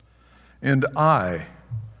And I,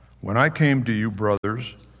 when I came to you,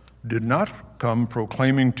 brothers, did not come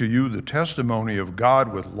proclaiming to you the testimony of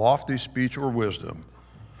God with lofty speech or wisdom,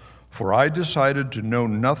 for I decided to know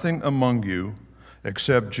nothing among you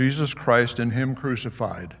except Jesus Christ and him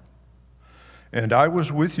crucified. And I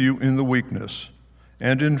was with you in the weakness,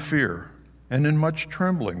 and in fear, and in much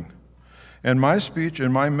trembling. And my speech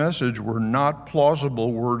and my message were not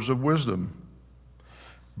plausible words of wisdom,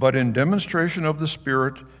 but in demonstration of the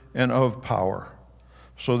Spirit and of power,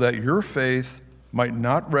 so that your faith might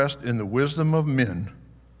not rest in the wisdom of men,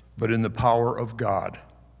 but in the power of God.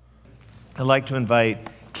 I'd like to invite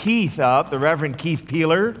Keith up, the Reverend Keith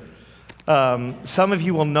Peeler. Some of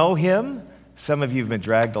you will know him. Some of you have been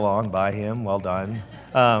dragged along by him. Well done.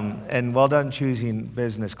 And well done choosing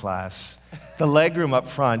business class. The legroom up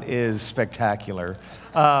front is spectacular.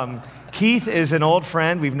 Keith is an old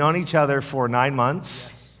friend. We've known each other for 9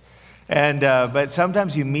 months. But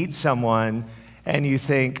sometimes you meet someone and you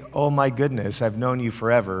think, oh my goodness, I've known you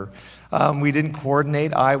forever. We didn't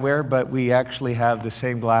coordinate eyewear, but we actually have the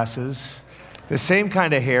same glasses, the same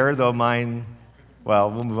kind of hair, though mine,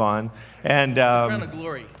 well, we'll move on. And it's a crown of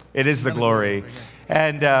glory. It is the glory.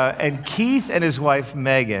 And Keith and his wife,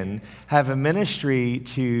 Megan, have a ministry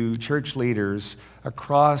to church leaders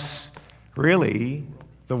across, really,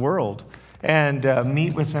 the world. And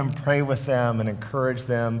meet with them, pray with them, and encourage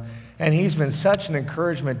them. And he's been such an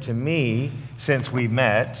encouragement to me since we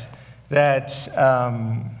met that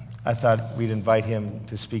I thought we'd invite him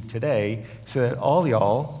to speak today so that all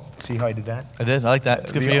y'all, see how I did that? I did. I like that.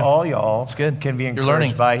 It's good for you. All y'all it's good. Can be You're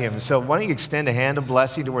learning. encouraged by him. So why don't you extend a hand of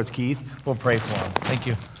blessing towards Keith? We'll pray for him. Thank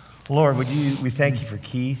you. Lord, we thank you for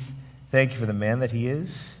Keith. Thank you for the man that he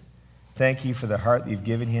is. Thank you for the heart that you've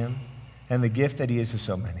given him and the gift that he is to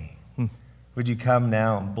so many. Would you come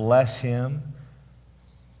now and bless him?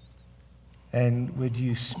 And would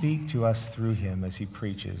you speak to us through him as he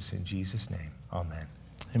preaches in Jesus' name? Amen.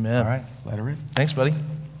 Amen. All right, let her rip. Thanks, buddy.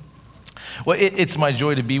 Well, it's my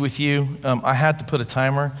joy to be with you. I had to put a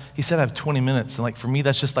timer. He said I have 20 minutes. And for me,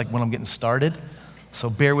 that's just when I'm getting started. So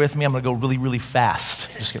bear with me. I'm going to go really, really fast.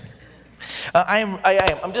 Just kidding.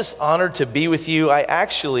 I'm just honored to be with you. I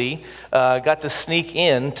actually got to sneak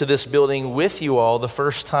into this building with you all the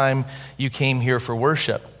first time you came here for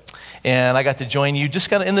worship. And I got to join you just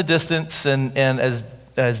kind of in the distance. And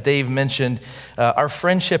as Dave mentioned, our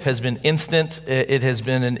friendship has been instant. It has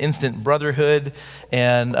been an instant brotherhood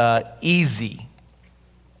and easy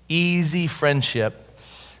friendship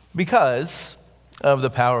because of the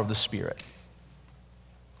power of the Spirit.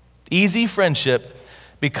 Easy friendship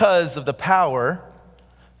because of the power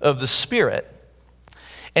of the Spirit.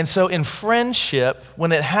 And so in friendship,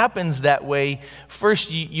 when it happens that way,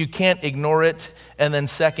 first, you can't ignore it, and then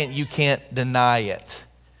second, you can't deny it.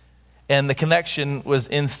 And the connection was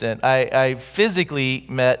instant. I physically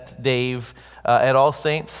met Dave at All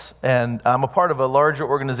Saints, and I'm a part of a larger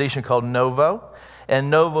organization called Novo, and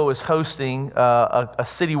Novo is hosting a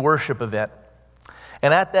city worship event.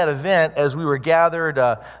 And at that event, as we were gathered,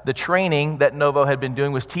 the training that Novo had been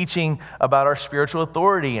doing was teaching about our spiritual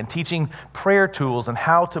authority and teaching prayer tools and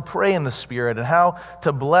how to pray in the Spirit and how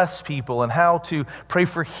to bless people and how to pray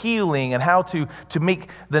for healing and how to make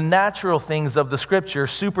the natural things of the Scripture,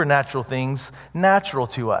 supernatural things, natural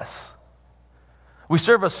to us. We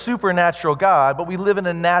serve a supernatural God, but we live in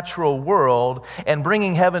a natural world, and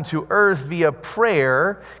bringing heaven to earth via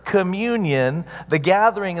prayer, communion, the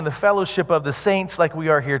gathering and the fellowship of the saints like we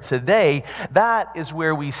are here today, that is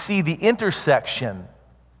where we see the intersection,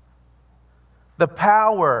 the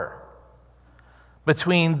power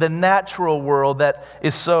between the natural world that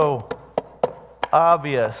is so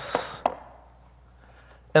obvious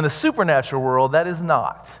and the supernatural world that is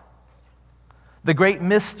not. The great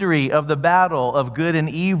mystery of the battle of good and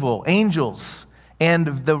evil, angels, and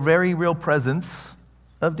the very real presence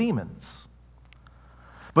of demons.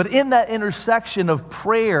 But in that intersection of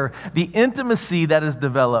prayer, the intimacy that is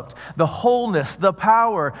developed, the wholeness, the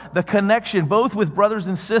power, the connection, both with brothers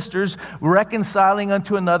and sisters, reconciling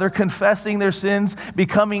unto another, confessing their sins,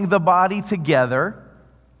 becoming the body together,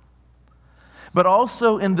 but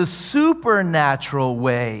also in the supernatural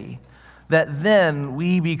way that then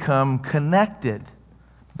we become connected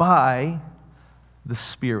by the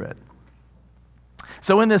Spirit.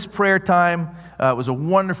 So in this prayer time, it was a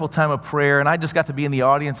wonderful time of prayer, and I just got to be in the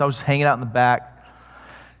audience. I was just hanging out in the back,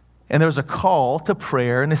 and there was a call to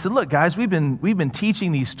prayer, and they said, look, guys, we've been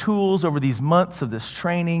teaching these tools over these months of this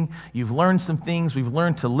training. You've learned some things. We've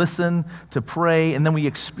learned to listen, to pray, and then we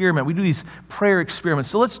experiment. We do these prayer experiments.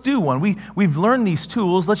 So let's do one. We've learned these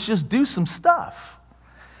tools. Let's just do some stuff.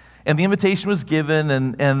 And the invitation was given,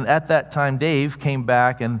 and at that time, Dave came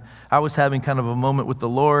back, and I was having kind of a moment with the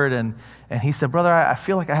Lord, and he said, brother, I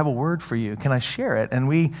feel like I have a word for you. Can I share it? And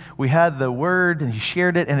we had the word, and he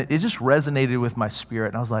shared it, and it just resonated with my spirit.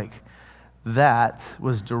 And I was like, that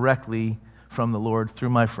was directly from the Lord through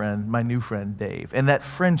my friend, my new friend, Dave. And that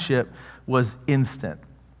friendship was instant.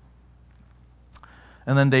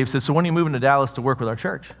 And then Dave said, so when are you moving to Dallas to work with our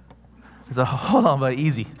church? I said, hold on, buddy,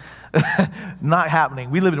 easy. Not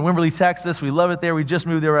happening. We live in Wimberley, Texas. We love it there. We just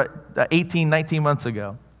moved there 18, 19 months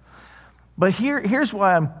ago. But here's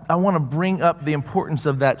why I want to bring up the importance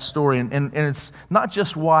of that story. And it's not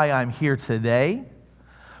just why I'm here today,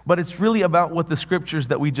 but it's really about what the scriptures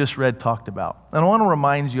that we just read talked about. And I want to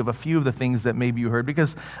remind you of a few of the things that maybe you heard,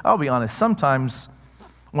 because I'll be honest, sometimes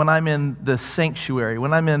when I'm in the sanctuary,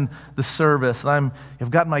 when I'm in the service, and I've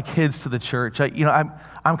gotten my kids to the church,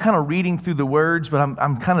 I'm kind of reading through the words, but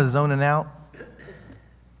I'm kind of zoning out.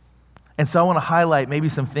 And so I want to highlight maybe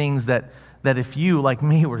some things that if you, like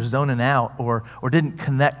me, were zoning out or didn't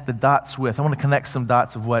connect the dots with, I want to connect some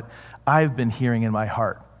dots of what I've been hearing in my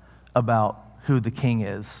heart about who the King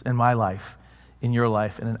is in my life, in your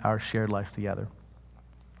life, and in our shared life together.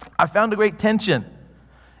 I found a great tension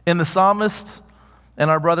in the psalmist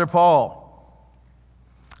and our brother Paul.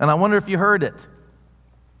 And I wonder if you heard it.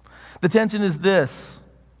 The tension is this: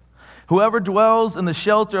 whoever dwells in the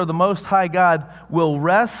shelter of the Most High God will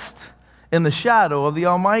rest in the shadow of the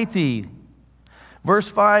Almighty. Verse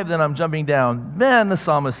 5, then I'm jumping down. Then the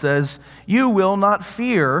psalmist says, you will not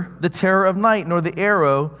fear the terror of night, nor the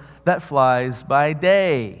arrow that flies by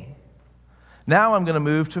day. Now I'm going to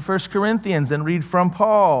move to 1 Corinthians and read from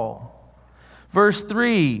Paul. Verse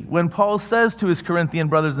 3, when Paul says to his Corinthian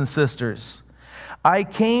brothers and sisters, I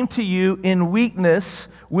came to you in weakness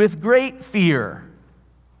with great fear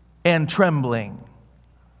and trembling.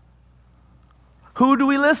 Who do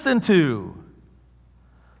we listen to?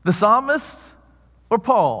 The psalmist or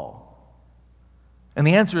Paul? And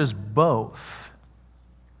the answer is both.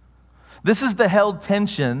 This is the held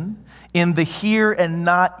tension in the here and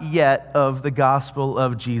not yet of the gospel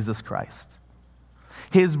of Jesus Christ.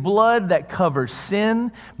 His blood that covers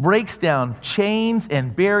sin, breaks down chains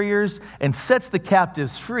and barriers, and sets the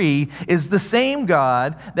captives free is the same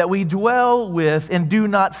God that we dwell with and do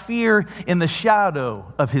not fear in the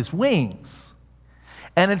shadow of his wings.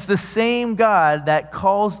 And it's the same God that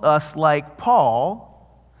calls us, like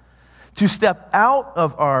Paul, to step out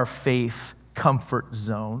of our faith comfort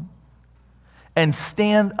zone and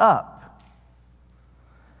stand up.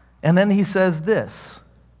 And then he says this,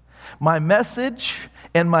 my message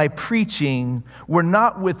and my preaching were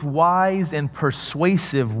not with wise and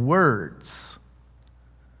persuasive words,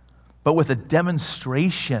 but with a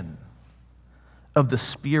demonstration of the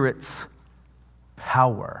Spirit's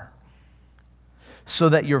power, so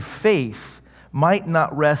that your faith might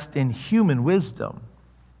not rest in human wisdom,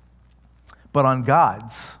 but on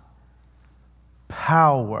God's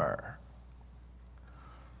power.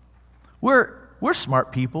 We're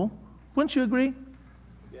smart people. Wouldn't you agree?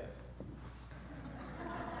 Yes.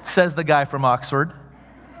 Says the guy from Oxford.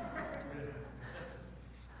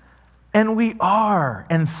 And we are.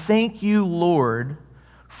 And thank you, Lord,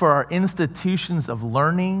 for our institutions of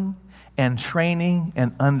learning and training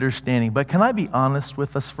and understanding. But can I be honest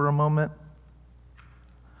with us for a moment?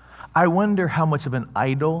 I wonder how much of an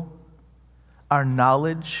idol our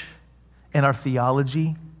knowledge and our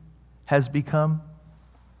theology has become.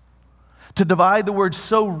 To divide the word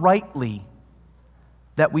so rightly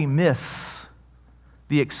that we miss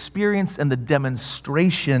the experience and the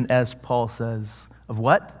demonstration, as Paul says, of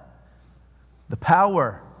what? The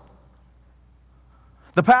power.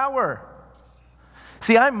 The power.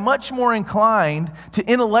 See, I'm much more inclined to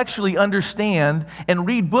intellectually understand and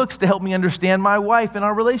read books to help me understand my wife and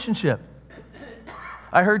our relationship.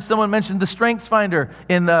 I heard someone mention the Strengths Finder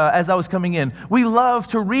as I was coming in. We love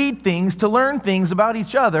to read things, to learn things about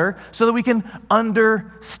each other so that we can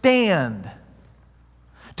understand,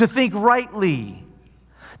 to think rightly,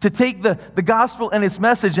 to take the gospel and its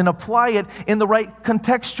message and apply it in the right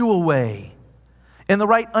contextual way, in the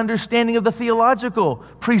right understanding of the theological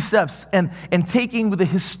precepts, and taking the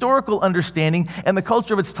historical understanding and the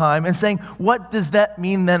culture of its time and saying, what does that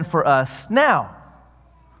mean then for us now?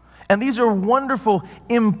 And these are wonderful,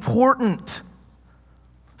 important,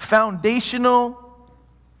 foundational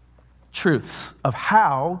truths of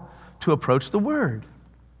how to approach the Word,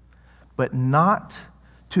 but not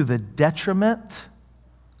to the detriment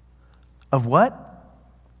of what?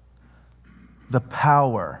 The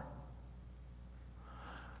power.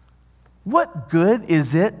 What good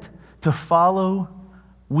is it to follow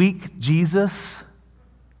weak Jesus?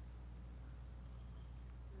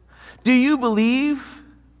 Do you believe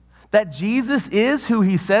that Jesus is who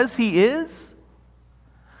he says he is?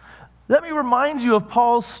 Let me remind you of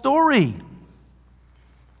Paul's story.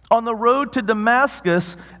 On the road to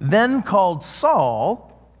Damascus, then called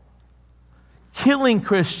Saul, killing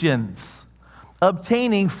Christians,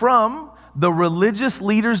 obtaining from the religious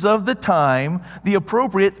leaders of the time the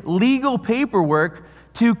appropriate legal paperwork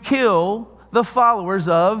to kill the followers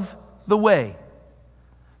of the way,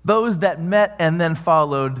 those that met and then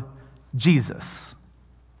followed Jesus.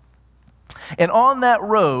 And on that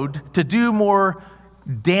road, to do more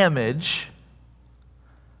damage,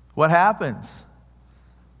 what happens?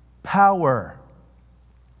 Power.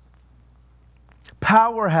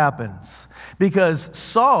 Power happens because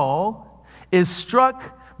Saul is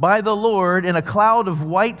struck by the Lord in a cloud of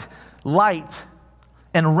white light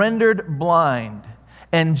and rendered blind.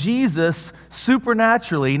 And Jesus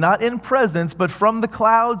supernaturally, not in presence, but from the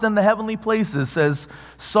clouds and the heavenly places, says,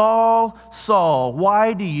 "Saul, Saul,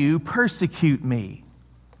 why do you persecute me?"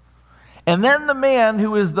 And then the man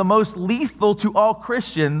who is the most lethal to all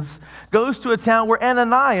Christians goes to a town where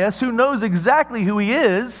Ananias, who knows exactly who he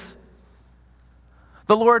is,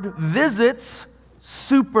 the Lord visits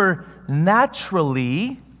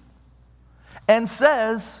supernaturally and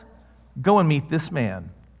says, "Go and meet this man."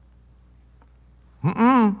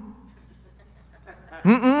 Oh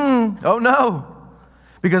no,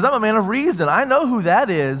 because I'm a man of reason. I know who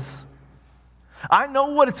that is. I know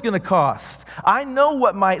what it's going to cost. I know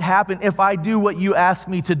what might happen if I do what you ask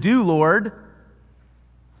me to do, Lord.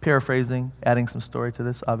 Paraphrasing, adding some story to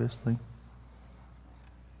this, obviously.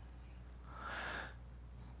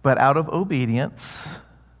 But out of obedience,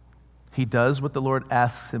 he does what the Lord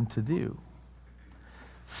asks him to do.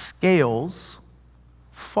 Scales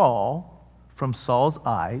fall from Saul's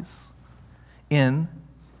eyes in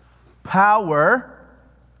power,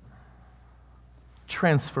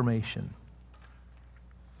 transformation.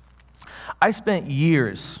 I spent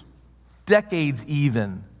years, decades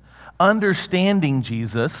even, understanding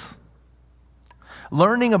Jesus,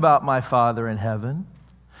 learning about my Father in heaven,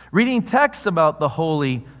 reading texts about the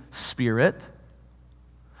Holy Spirit,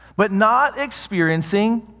 but not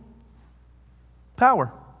experiencing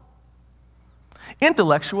power.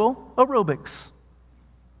 Intellectual aerobics.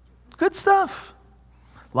 Good stuff.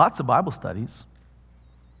 Lots of Bible studies.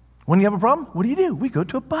 When you have a problem, what do? We go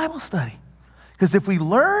to a Bible study. Because if we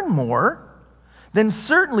learn more, then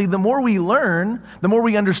certainly the more we learn, the more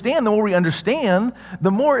we understand,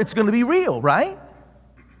 the more it's going to be real, right?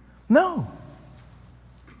 No.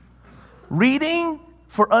 Reading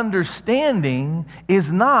for understanding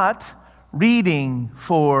is not reading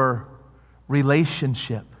for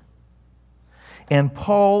relationship. And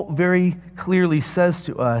Paul very clearly says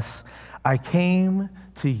to us, "I came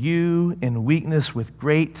to you in weakness with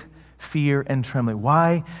great fear and trembling."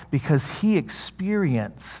 Why? Because he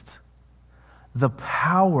experienced the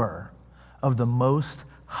power of the Most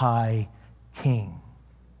High King.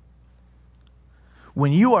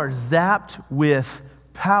 When you are zapped with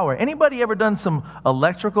power, anybody ever done some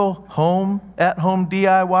electrical at-home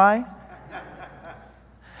DIY?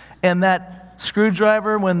 And that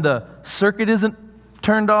screwdriver, when the circuit isn't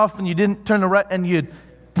turned off and you didn't turn the right, and you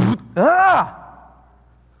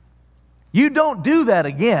don't do that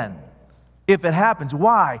again if it happens.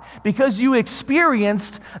 Why? Because you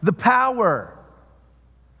experienced the power.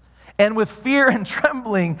 And with fear and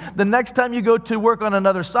trembling, the next time you go to work on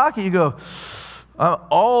another socket, you go,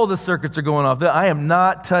 all the circuits are going off. I am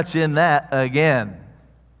not touching that again.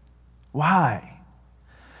 Why?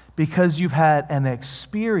 Because you've had an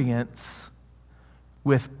experience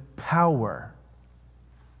with power.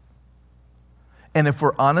 And if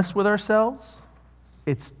we're honest with ourselves,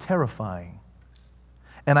 it's terrifying.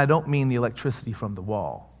 And I don't mean the electricity from the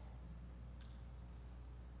wall.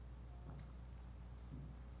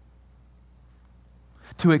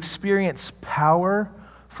 To experience power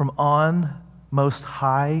from on Most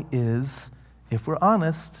High is, if we're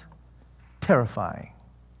honest, terrifying.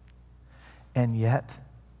 And yet,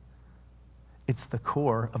 it's the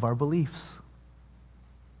core of our beliefs.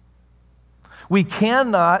 We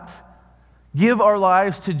cannot give our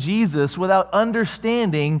lives to Jesus without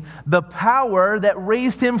understanding the power that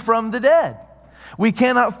raised him from the dead. We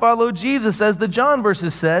cannot follow Jesus, as the John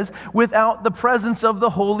verses says, without the presence of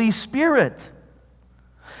the Holy Spirit.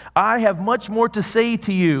 "I have much more to say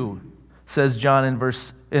to you," says John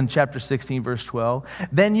in chapter 16, verse 12,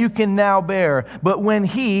 "than you can now bear. But when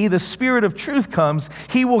he, the Spirit of truth, comes,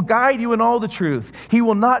 he will guide you in all the truth. He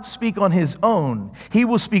will not speak on his own. He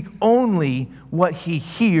will speak only what he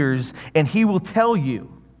hears, and he will tell you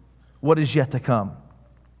what is yet to come.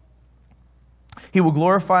 He will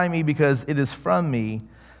glorify me because it is from me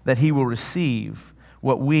that he will receive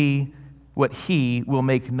what he will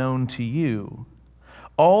make known to you.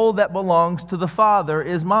 All that belongs to the Father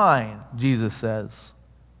is mine, Jesus says.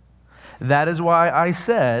 That is why I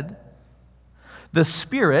said, the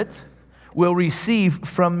Spirit will receive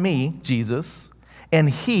from me, Jesus, and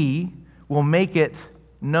he will make it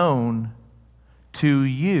known to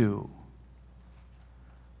you.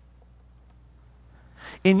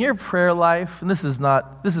 In your prayer life, and this is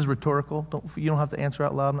rhetorical, you don't have to answer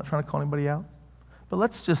out loud, I'm not trying to call anybody out, but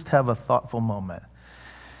let's just have a thoughtful moment.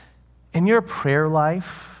 In your prayer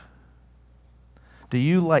life, do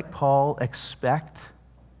you, like Paul, expect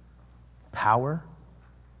power?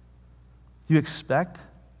 Do you expect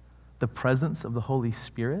the presence of the Holy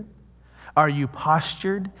Spirit? Are you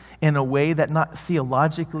postured in a way that not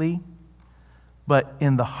theologically, but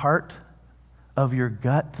in the heart of your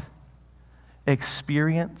gut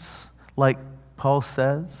experience, like Paul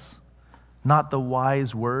says, not the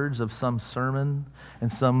wise words of some sermon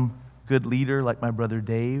and some good leader like my brother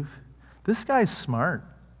Dave? This guy's smart.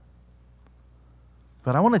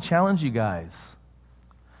 But I want to challenge you guys.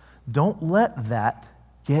 Don't let that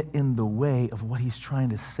get in the way of what he's trying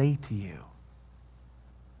to say to you.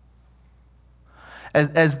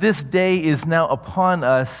 As this day is now upon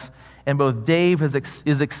us, and both Dave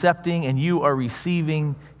is accepting and you are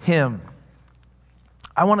receiving him,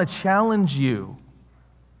 I want to challenge you.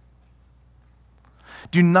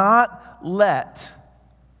 Do not let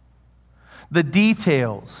the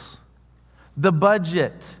details, the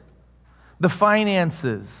budget, the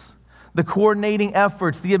finances, the coordinating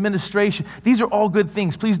efforts, the administration, these are all good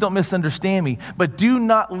things. Please don't misunderstand me. But do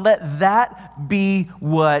not let that be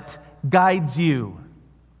what guides you.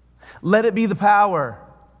 Let it be the power.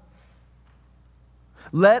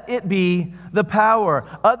 Let it be the power.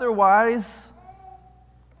 Otherwise,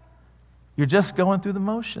 you're just going through the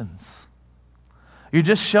motions. You're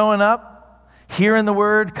just showing up, hearing the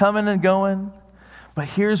word, coming and going. But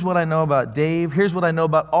here's what I know about Dave. Here's what I know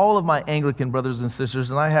about all of my Anglican brothers and sisters,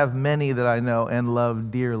 and I have many that I know and love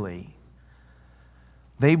dearly.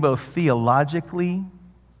 They both theologically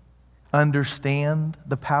understand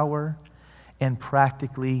the power and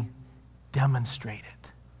practically demonstrate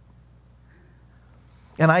it.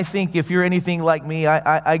 And I think if you're anything like me,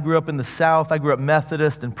 I grew up in the South. I grew up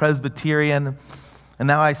Methodist and Presbyterian, and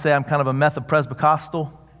now I say I'm kind of a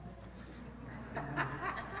Metho-Presbycostal.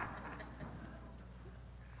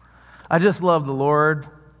 I just love the Lord.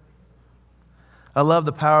 I love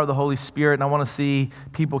the power of the Holy Spirit, and I want to see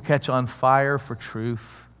people catch on fire for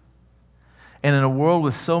truth. And in a world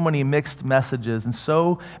with so many mixed messages and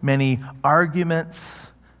so many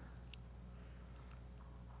arguments,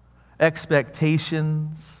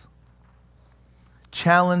 expectations,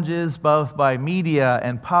 challenges both by media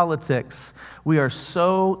and politics, we are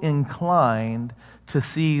so inclined to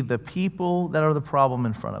see the people that are the problem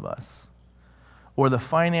in front of us, or the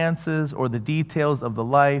finances, or the details of the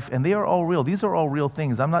life, and they are all real. These are all real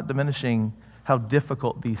things. I'm not diminishing how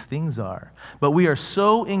difficult these things are. But we are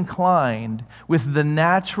so inclined with the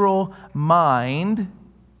natural mind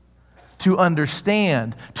to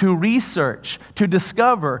understand, to research, to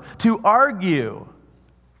discover, to argue,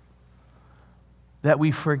 that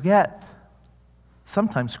we forget,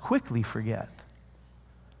 sometimes quickly forget,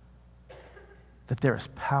 that there is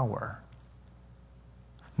power.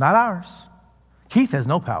 Not ours. Keith has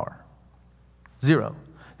no power. Zero.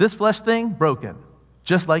 This flesh thing, broken,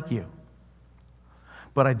 just like you.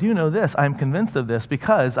 But I do know this, I'm convinced of this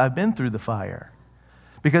because I've been through the fire.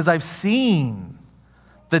 Because I've seen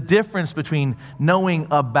the difference between knowing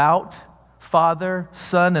about Father,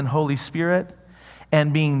 Son, and Holy Spirit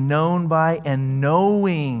and being known by and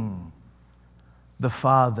knowing the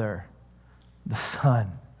Father, the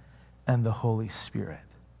Son, and the Holy Spirit.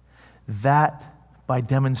 That by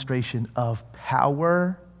demonstration of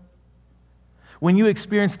power. When you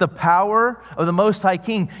experience the power of the Most High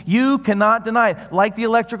King, you cannot deny it. Like the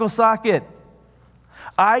electrical socket.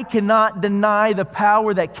 I cannot deny the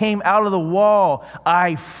power that came out of the wall.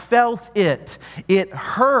 I felt it. It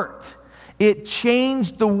hurt. It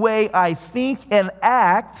changed the way I think and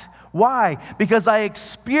act. Why? Because I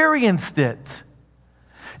experienced it.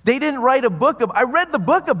 They didn't write a book. I read the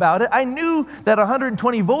book about it. I knew that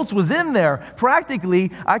 120 volts was in there.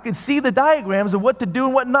 Practically, I could see the diagrams of what to do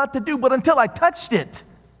and what not to do, but until I touched it,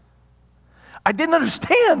 I didn't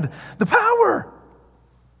understand the power.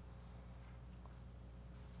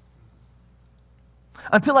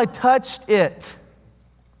 Until I touched it.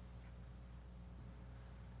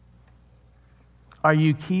 Are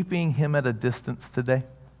you keeping him at a distance today?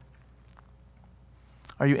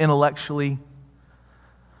 Are you intellectually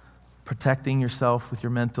protecting yourself with your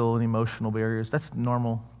mental and emotional barriers? That's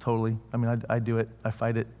normal totally. I mean, I do it. I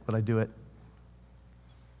fight it, but I do it.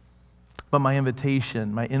 But my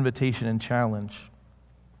invitation and challenge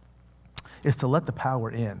is to let the power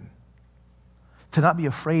in, to not be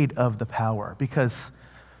afraid of the power, because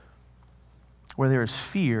where there is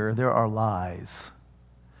fear, there are lies.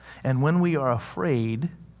 And when we are afraid,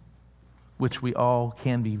 which we all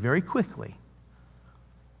can be very quickly,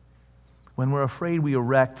 when we're afraid, we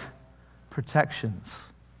erect protections,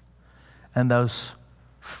 and those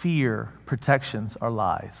fear protections are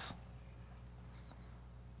lies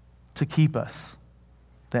to keep us.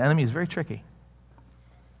 The enemy is very tricky.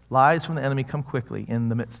 Lies from the enemy come quickly in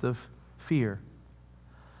the midst of fear.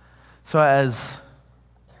 So as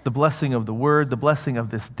the blessing of the word, the blessing of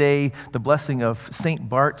this day, the blessing of St.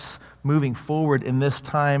 Bart's moving forward in this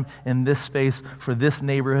time, in this space, for this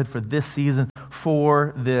neighborhood, for this season,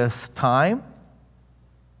 for this time,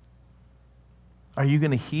 are you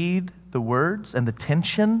going to heed the words and the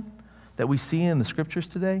tension that we see in the scriptures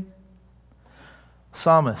today?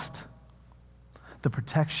 Psalmist, the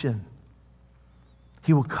protection.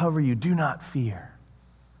 He will cover you. Do not fear.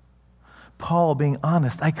 Paul being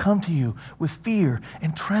honest, I come to you with fear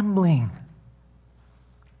and trembling.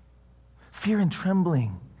 Fear and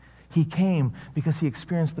trembling. He came because he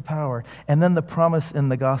experienced the power. And then the promise in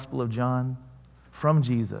the Gospel of John from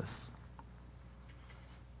Jesus.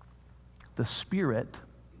 The Spirit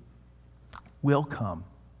will come.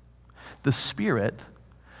 The Spirit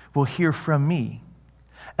will hear from me.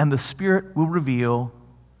 And the Spirit will reveal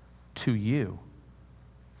to you,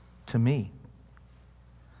 to me.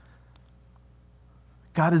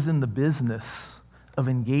 God is in the business of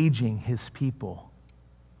engaging his people.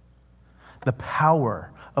 The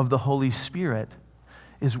power of the Holy Spirit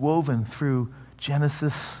is woven through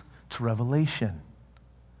Genesis to Revelation.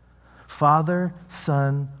 Father,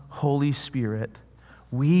 Son, Holy Spirit,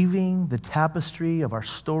 weaving the tapestry of our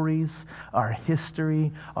stories, our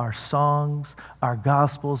history, our songs, our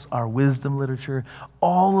gospels, our wisdom literature,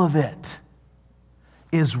 all of it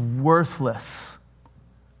is worthless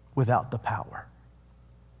without the power.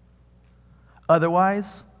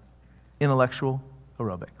 Otherwise, intellectual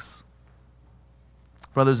aerobics.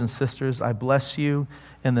 Brothers and sisters, I bless you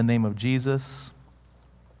in the name of Jesus.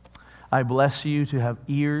 I bless you to have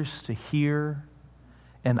ears to hear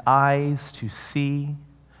and eyes to see,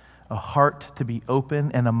 a heart to be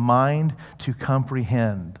open, and a mind to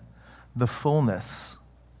comprehend the fullness,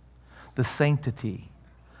 the sanctity,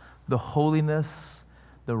 the holiness,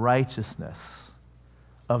 the righteousness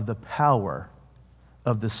of the power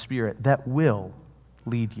of the Spirit that will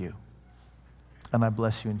lead you. And I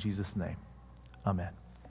bless you in Jesus' name. Amen.